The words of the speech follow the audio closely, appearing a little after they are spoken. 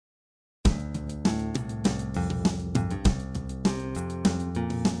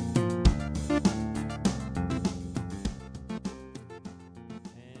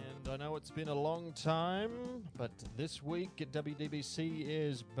it's been a long time, but this week at WDBC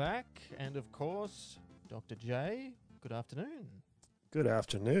is back, and of course, Dr. J, good afternoon. Good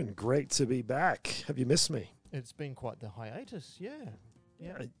afternoon. Great to be back. Have you missed me? It's been quite the hiatus, yeah.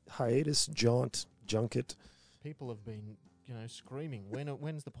 Hiatus, junket. People have been, screaming,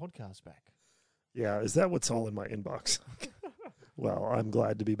 when's the podcast back? Yeah, is that what's all in my inbox? Well, I'm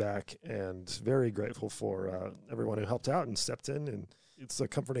glad to be back and very grateful for everyone who helped out and stepped in. And it's a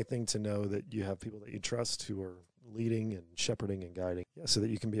comforting thing to know that you have people that you trust who are leading and shepherding and guiding, so that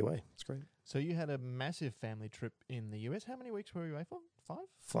you can be away. It's great. So you had a massive family trip in the US. How many weeks were you away for? 5?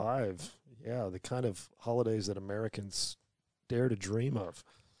 5. Yeah, the kind of holidays that Americans dare to dream of.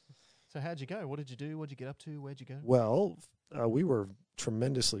 So how'd you go? What did you do? What'd you get up to? Where'd you go? Well, we were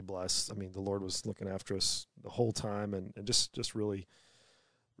tremendously blessed. I mean, the Lord was looking after us the whole time and just really,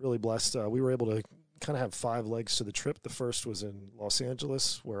 really blessed. We were able to kind of have 5 legs to the trip. The first was in Los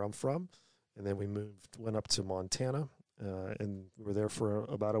Angeles, where I'm from, and then we went up to Montana, and we were there for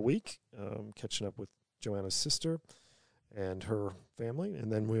about a week, catching up with Joanna's sister and her family.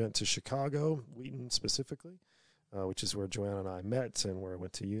 And then we went to Chicago, Wheaton specifically, which is where Joanna and I met and where I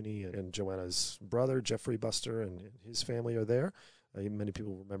went to uni. And Joanna's brother, Jeffrey Buster, and his family are there. Many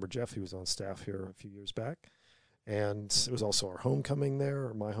people remember Jeff. He was on staff here a few years back. And it was also our homecoming there,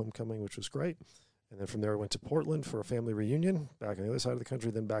 or my homecoming, which was great. And then from there, I went to Portland for a family reunion, back on the other side of the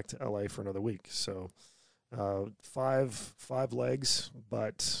country, then back to LA for another week. So 5 legs,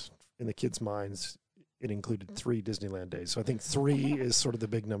 but in the kids' minds, it included 3 Disneyland days. So I think 3 is sort of the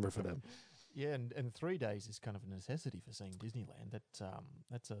big number for them. Yeah, and 3 days is kind of a necessity for seeing Disneyland. It's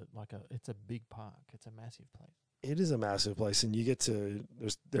a big park. It's a massive place. It is a massive place, and you get to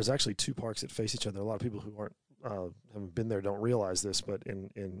there's actually 2 parks that face each other. A lot of people who haven't been there don't realize this, but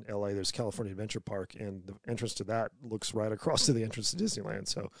in LA there's California Adventure Park, and the entrance to that looks right across to the entrance to Disneyland.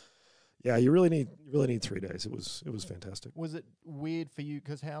 So, yeah, you really need 3 days. It was fantastic. Was it weird for you?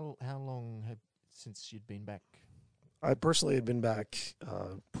 Because how long since you'd been back? I personally had been back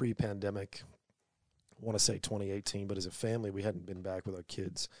pre-pandemic. I want to say 2018, but as a family, we hadn't been back with our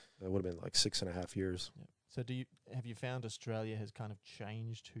kids. It would have been like 6.5 years. Yeah. So have you found Australia has kind of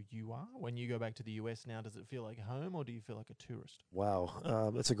changed who you are? When you go back to the US now, does it feel like home or do you feel like a tourist?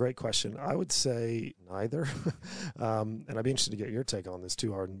 Wow, that's a great question. I would say neither. And I'd be interested to get your take on this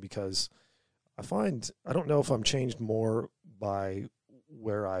too, Arden, because I don't know if I'm changed more by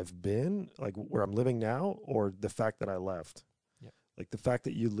where I've been, like where I'm living now, or the fact that I left. Yep. Like the fact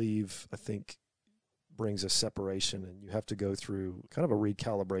that you leave, I think, brings a separation, and you have to go through kind of a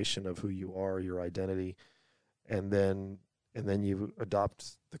recalibration of who you are, your identity, and then you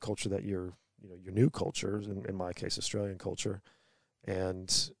adopt the culture that your new culture, in my case, Australian culture,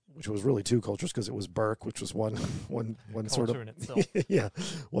 and which was really 2 cultures because it was Burke, which was one sort of in itself. yeah,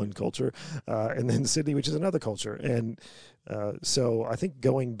 one culture, and then Sydney, which is another culture, and so I think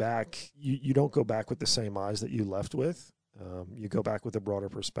going back, you don't go back with the same eyes that you left with. You go back with a broader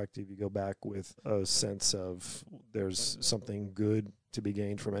perspective. You go back with a sense of there's something good to be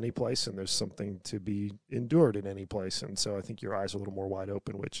gained from any place, and there's something to be endured in any place. And so I think your eyes are a little more wide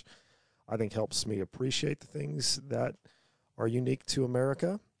open, which I think helps me appreciate the things that are unique to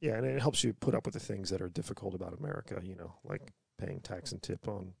America. Yeah, and it helps you put up with the things that are difficult about America, like paying tax and tip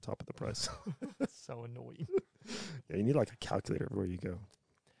on top of the price. So annoying. Yeah, you need like a calculator everywhere you go.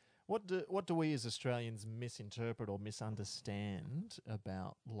 What do we as Australians misinterpret or misunderstand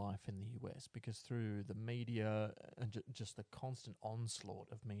about life in the US? Because through the media and just the constant onslaught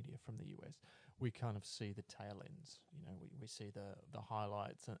of media from the US, we kind of see the tail ends. We see the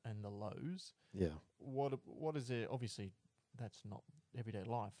highlights and the lows. Yeah. What is it? Obviously, that's not everyday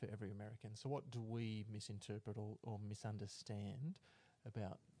life for every American. So what do we misinterpret or misunderstand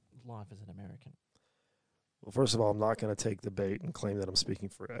about life as an American? Well, first of all, I'm not going to take the bait and claim that I'm speaking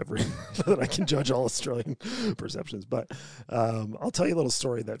for that I can judge all Australian perceptions. But I'll tell you a little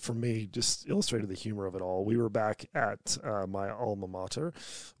story that, for me, just illustrated the humor of it all. We were back at my alma mater,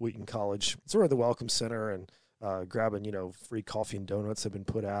 Wheaton College. So we're at the Welcome Center and grabbing, free coffee and donuts have been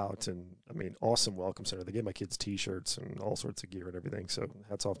put out. And, I mean, awesome Welcome Center. They gave my kids T-shirts and all sorts of gear and everything. So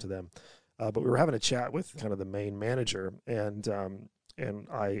hats off to them. But we were having a chat with kind of the main manager, and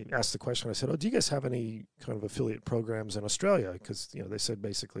I asked the question. I said, "Oh, do you guys have any kind of affiliate programs in Australia?" Because they said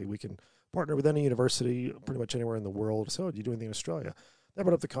basically we can partner with any university pretty much anywhere in the world. So, do you do anything in Australia? That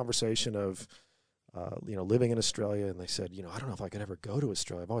brought up the conversation of living in Australia, and they said, I don't know if I could ever go to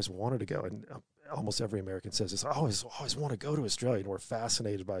Australia. I've always wanted to go, and almost every American says this. I always want to go to Australia, and we're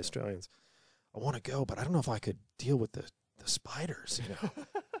fascinated by Australians. I want to go, but I don't know if I could deal with the spiders,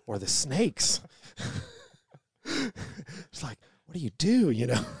 or the snakes. It's like, what do you do,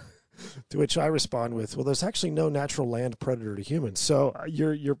 To which I respond with, well, there's actually no natural land predator to humans. So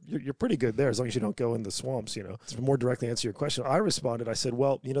you're pretty good there as long as you don't go in the swamps, you know. To more directly answer your question, I responded, I said,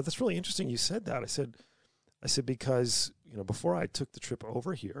 well, you know, that's really interesting you said that. I said, because, you know, before I took the trip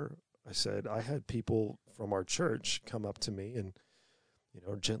over here, I said, I had people from our church come up to me and, you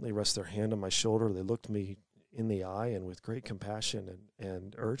know, gently rest their hand on my shoulder. They looked me in the eye and with great compassion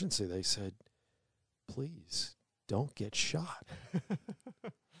and urgency, they said, please don't get shot.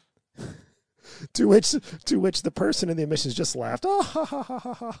 To which the person in the admissions just laughed, oh, ha, ha, ha,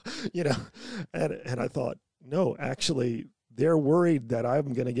 ha, ha. You know, and I thought, no, actually, they're worried that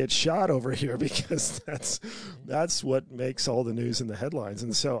I'm going to get shot over here because that's what makes all the news in the headlines.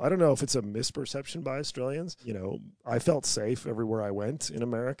 And so I don't know if it's a misperception by Australians. You know, I felt safe everywhere I went in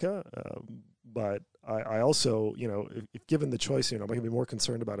America, but I also, you know, if given the choice, you know, am I going to be more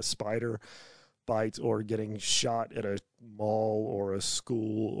concerned about a spider bite or getting shot at a mall or a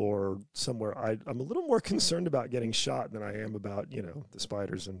school or somewhere? I'm a little more concerned about getting shot than I am about, you know, the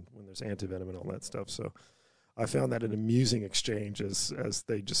spiders and when there's antivenom and all that stuff. So I found that an amusing exchange as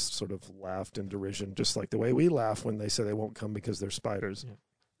they just sort of laughed in derision, just like the way we laugh when they say they won't come because they're spiders.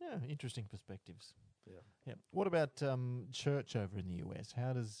 Yeah, interesting perspectives. Yeah. Yeah. What about church over in the US?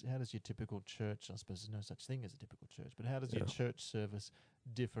 How does your typical church, I suppose there's no such thing as a typical church, but how does your church service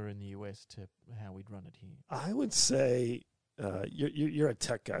differ in the US to how we'd run it here? I would say you're a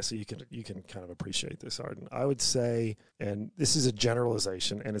tech guy, so you can kind of appreciate this, Arden. I would say, and this is a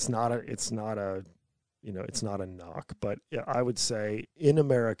generalization, and it's not a knock, but I would say in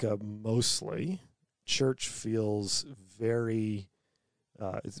America mostly, church feels very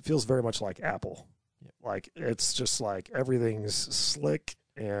much like Apple. Yep. Like it's just like everything's slick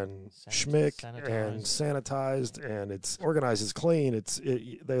and schmick and sanitized, and it's organized, it's clean.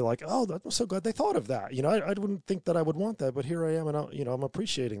 They're like, oh, I'm so glad they thought of that. You know, I wouldn't think that I would want that, but here I am, and I'm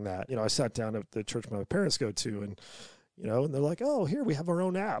appreciating that. You know, I sat down at the church my parents go to, and you know, and they're like, oh, here we have our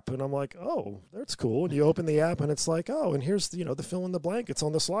own app, and I'm like, oh, that's cool. And you open the app, and it's like, oh, and here's the fill in the blank. It's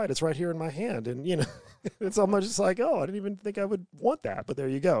on the slide. It's right here in my hand, and you know, it's almost just like, oh, I didn't even think I would want that, but there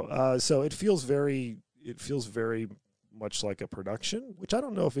you go. So it feels very much like a production, which I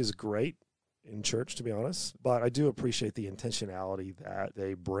don't know if is great in church, to be honest, but I do appreciate the intentionality that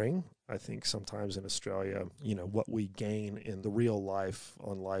they bring. I think sometimes in Australia, you know, what we gain in the real life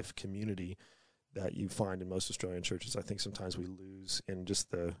on life community that you find in most Australian churches, I think sometimes we lose in just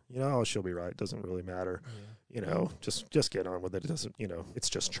the, you know, oh, she'll be right. It doesn't really matter. Yeah. You know, just get on with it. It doesn't, you know, it's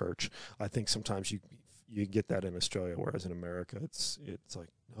just church. I think sometimes you get that in Australia, whereas in America, it's like,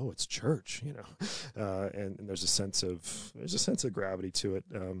 no, it's church, you know, and there's a sense of gravity to it.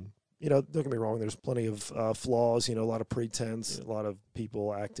 You know, don't get me wrong, there's plenty of flaws, you know, a lot of pretense, a lot of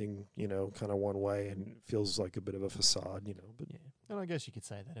people acting, you know, kind of one way, and it feels like a bit of a facade, you know. But yeah. And I guess you could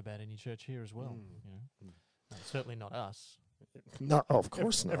say that about any church here as well. You know? No, certainly not us. No, of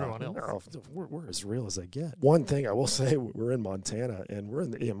course not. Everyone else. No, we're as real as they get. One thing I will say, we're in Montana, and we're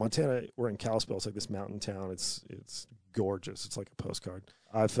in Montana. We're in Kalispell. It's like this mountain town. It's gorgeous. It's like a postcard.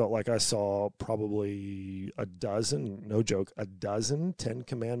 I felt like I saw probably a dozen, no joke, 10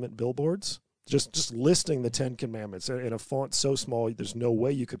 Commandment billboards. Just listing the 10 Commandments in a font so small, there's no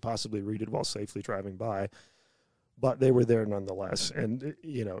way you could possibly read it while safely driving by. But they were there nonetheless. And,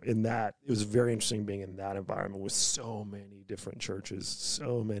 you know, in that, it was very interesting being in that environment with so many different churches,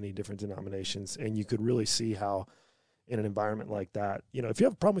 so many different denominations. And you could really see how in an environment like that, you know, if you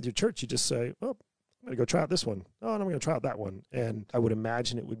have a problem with your church, you just say, oh, I'm going to go try out this one. Oh, and I'm going to try out that one. And I would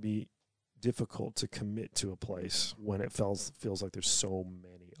imagine it would be difficult to commit to a place when it feels like there's so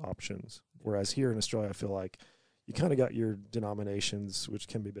many options. Whereas here in Australia, I feel like you kind of got your denominations, which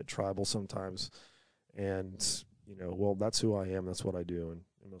can be a bit tribal sometimes. And, you know, well, that's who I am. That's what I do. And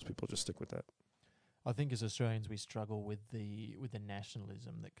most people just stick with that. I think as Australians, we struggle with the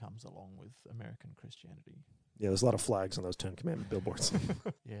nationalism that comes along with American Christianity. Yeah, there's a lot of flags on those 10 Commandment billboards.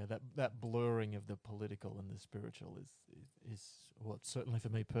 Yeah, that blurring of the political and the spiritual is well, certainly for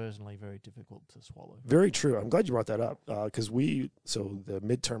me personally, very difficult to swallow. Very true. I'm glad you brought that up because so the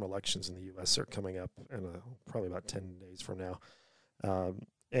midterm elections in the U.S. are coming up in probably about 10 days from now.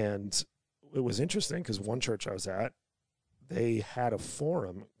 And it was interesting because one church I was at, they had a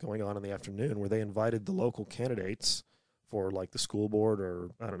forum going on in the afternoon where they invited the local candidates for like the school board or,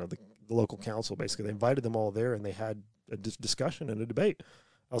 I don't know, the local council, basically. They invited them all there and they had a discussion and a debate.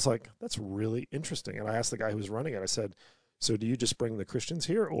 I was like, that's really interesting. And I asked the guy who was running it, I said, so do you just bring the Christians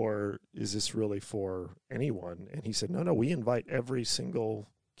here or is this really for anyone? And he said, no, we invite every single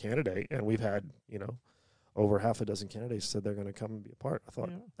candidate. And we've had, you know, over half a dozen candidates said they're going to come and be a part. I thought,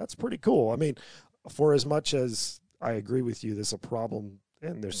 that's pretty cool. I mean, for as much as I agree with you, there's a problem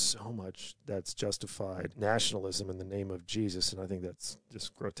and there's so much that's justified nationalism in the name of Jesus, and I think that's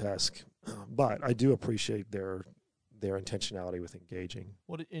just grotesque. But I do appreciate their intentionality with engaging.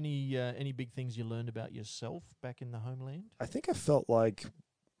 What any big things you learned about yourself back in the homeland? I think I felt like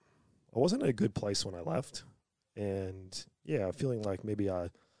I wasn't in a good place when I left, and yeah, feeling like maybe I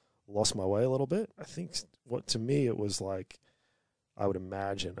lost my way a little bit. I think what to me it was like I would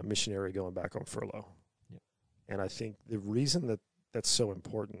imagine a missionary going back on furlough. Yep. And I think the reason that that's so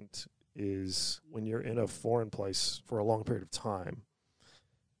important is when you're in a foreign place for a long period of time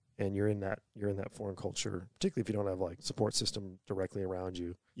and you're in that foreign culture, particularly if you don't have like support system directly around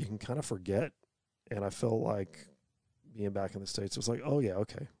you, you can kind of forget. And I felt like being back in the States, it was like, oh yeah,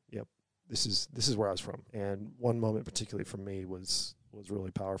 okay, yep, this is where I was from. And one moment particularly for me was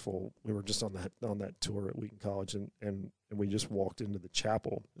really powerful. We were just on that tour at Wheaton College, and we just walked into the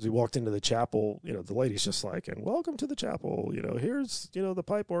chapel. As we walked into the chapel, the lady's just like, and welcome to the chapel. Here's the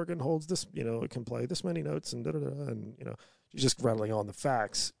pipe organ holds this. It can play this many notes and da da da. And she's just rattling on the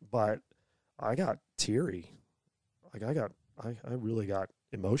facts. But I got teary. Like I really got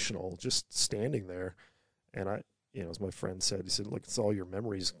emotional just standing there. And as my friend said, he said, look, it's all your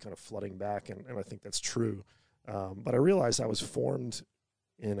memories kind of flooding back, and I think that's true. But I realized I was formed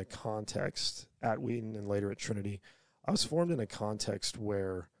in a context at Wheaton and later at Trinity. I was formed in a context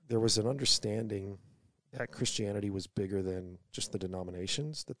where there was an understanding that Christianity was bigger than just the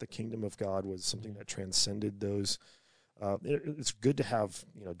denominations, that the kingdom of God was something that transcended those. It's good to have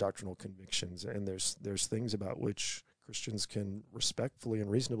doctrinal convictions, and there's things about which Christians can respectfully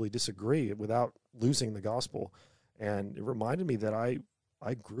and reasonably disagree without losing the gospel. And it reminded me that I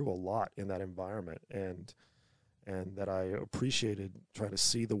grew a lot in that environment, and that I appreciated trying to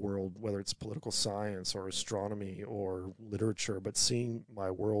see the world, whether it's political science or astronomy or literature, but seeing my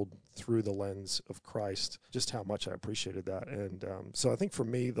world through the lens of Christ, just how much I appreciated that. And so I think for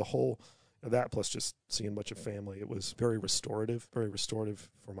me, the whole that plus just seeing a bunch of family, it was very restorative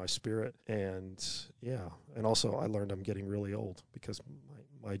for my spirit. And yeah, and also I learned I'm getting really old because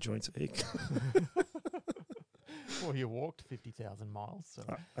my joints ache. Well, you walked 50,000 miles. So.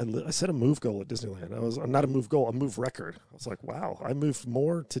 I set a move goal at Disneyland. I'm not a move goal, a move record. I was like, wow, I moved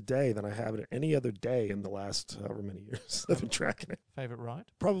more today than I have at any other day in the last however many years I've been tracking it. Favorite ride?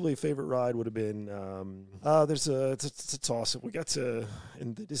 Probably favorite ride would have been, it's a toss. We got to,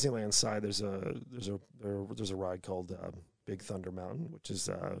 in the Disneyland side, there's a ride called Big Thunder Mountain, which is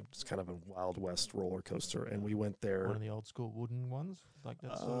just kind of a Wild West roller coaster, and we went there. One of the old school wooden ones, like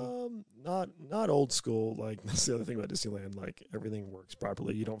that. Not old school. Like that's the other thing about Disneyland. Like everything works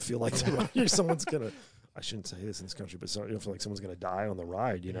properly. You don't feel like someone's gonna. I shouldn't say this in this country, but you don't feel like someone's gonna die on the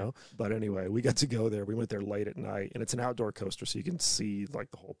ride. You know. But anyway, we got to go there. We went there late at night, and it's an outdoor coaster, so you can see like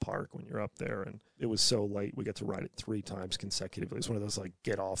the whole park when you're up there. And it was so late, we got to ride it 3 times consecutively. It's one of those like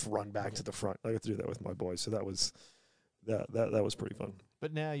get off, run back to the front. I got to do that with my boys, so that was. That was pretty fun.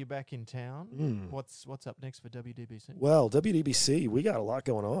 But now you're back in town. What's up next for WDBC? Well, WDBC, we got a lot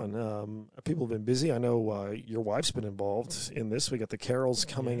going on. People have been busy. I know your wife's been involved in this. We got the carols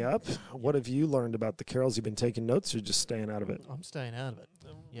coming up. What have you learned about the carols? You been taking notes or just staying out of it? I'm staying out of it.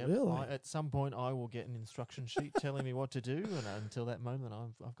 Yep. Really? At some point, I will get an instruction sheet telling me what to do, and until that moment,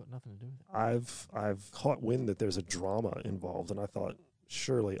 I've got nothing to do with it. I've caught wind that there's a drama involved, and I thought,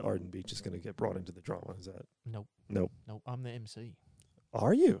 surely Arden Beach is going to get brought into the drama. Is that? Nope. I'm the MC.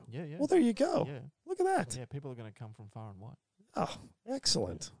 Are you? Yeah. Well, there you go. Yeah. Look at that. Yeah, people are going to come from far and wide. Oh,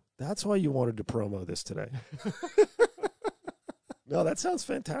 excellent. That's why you wanted to promo this today. No, that sounds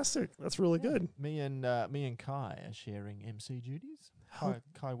fantastic. That's really good. Me and Kai are sharing MC duties.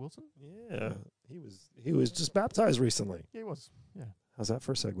 Kai Wilson. Yeah, he was just baptized recently. Yeah, he was. Yeah. How's that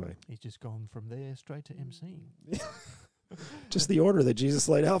for a segue? He's just gone from there straight to MCing. Just the order that Jesus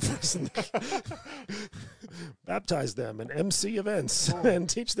laid out for us. Baptize them and MC events and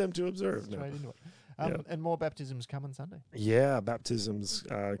teach them to observe. Straight into it. And more baptisms coming Sunday. Yeah, baptisms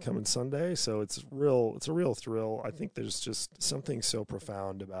coming Sunday. So it's a real thrill. I think there's just something so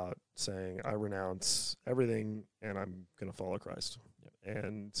profound about saying, I renounce everything and I'm going to follow Christ. Yep.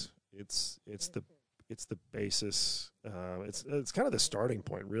 And it's the basis. It's kind of the starting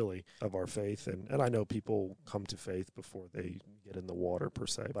point, really, of our faith. And I know people come to faith before they get in the water per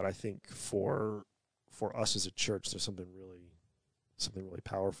se. But I think for us as a church, there's something really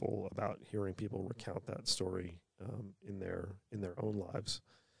powerful about hearing people recount that story in their own lives.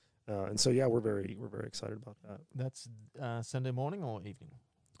 And so yeah, we're very excited about that. That's Sunday morning or evening?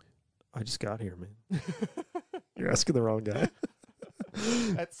 I just got here, man. You're asking the wrong guy.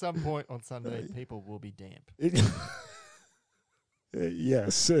 At some point on Sunday, people will be damp.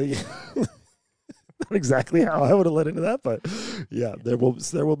 Yes. exactly how I would have led into that, but yeah, there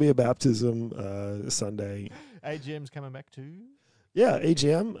will be a baptism Sunday. AGM's coming back too. Yeah,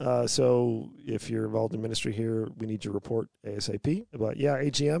 AGM. So if you're involved in ministry here, we need your report ASAP. But yeah,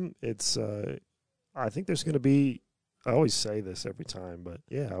 AGM. It's. I think there's going to be. I always say this every time, but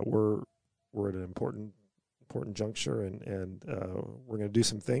yeah, we're at an important juncture, and we're going to do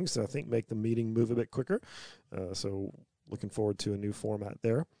some things that I think make the meeting move a bit quicker. So looking forward to a new format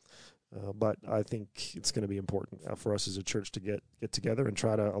there. But I think it's going to be important for us as a church to get together and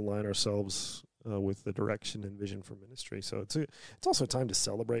try to align ourselves with the direction and vision for ministry. So it's also a time to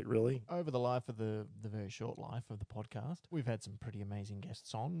celebrate, really. Over the life of the very short life of the podcast, we've had some pretty amazing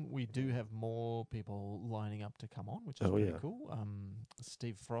guests on. We do have more people lining up to come on, which is pretty cool.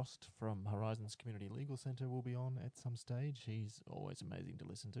 Steve Frost from Horizons Community Legal Centre will be on at some stage. He's always amazing to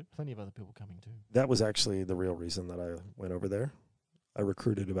listen to. Plenty of other people coming too. That was actually the real reason that I went over there. I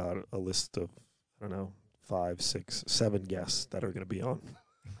recruited about a list of, 5, 6, 7 guests that are going to be on.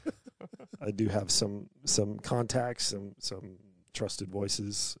 I do have some contacts, some trusted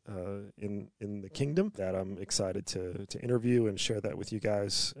voices in the kingdom that I'm excited to interview and share that with you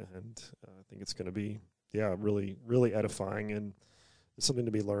guys. And I think it's going to be, really, really edifying, and it's something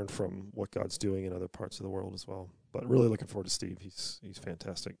to be learned from what God's doing in other parts of the world as well. But really looking forward to Steve. He's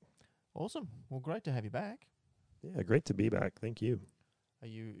fantastic. Awesome. Well, great to have you back. Yeah, great to be back. Thank you. Are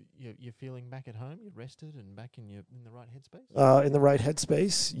you're feeling back at home? You're rested and back in the right headspace? In the right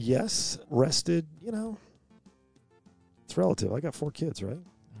headspace, yes. Rested, it's relative. I got 4 kids, right?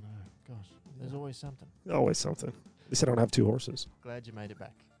 I know. Gosh, there's always something. Always something. At least I don't have 2 horses. Glad you made it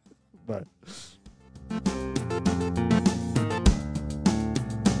back. But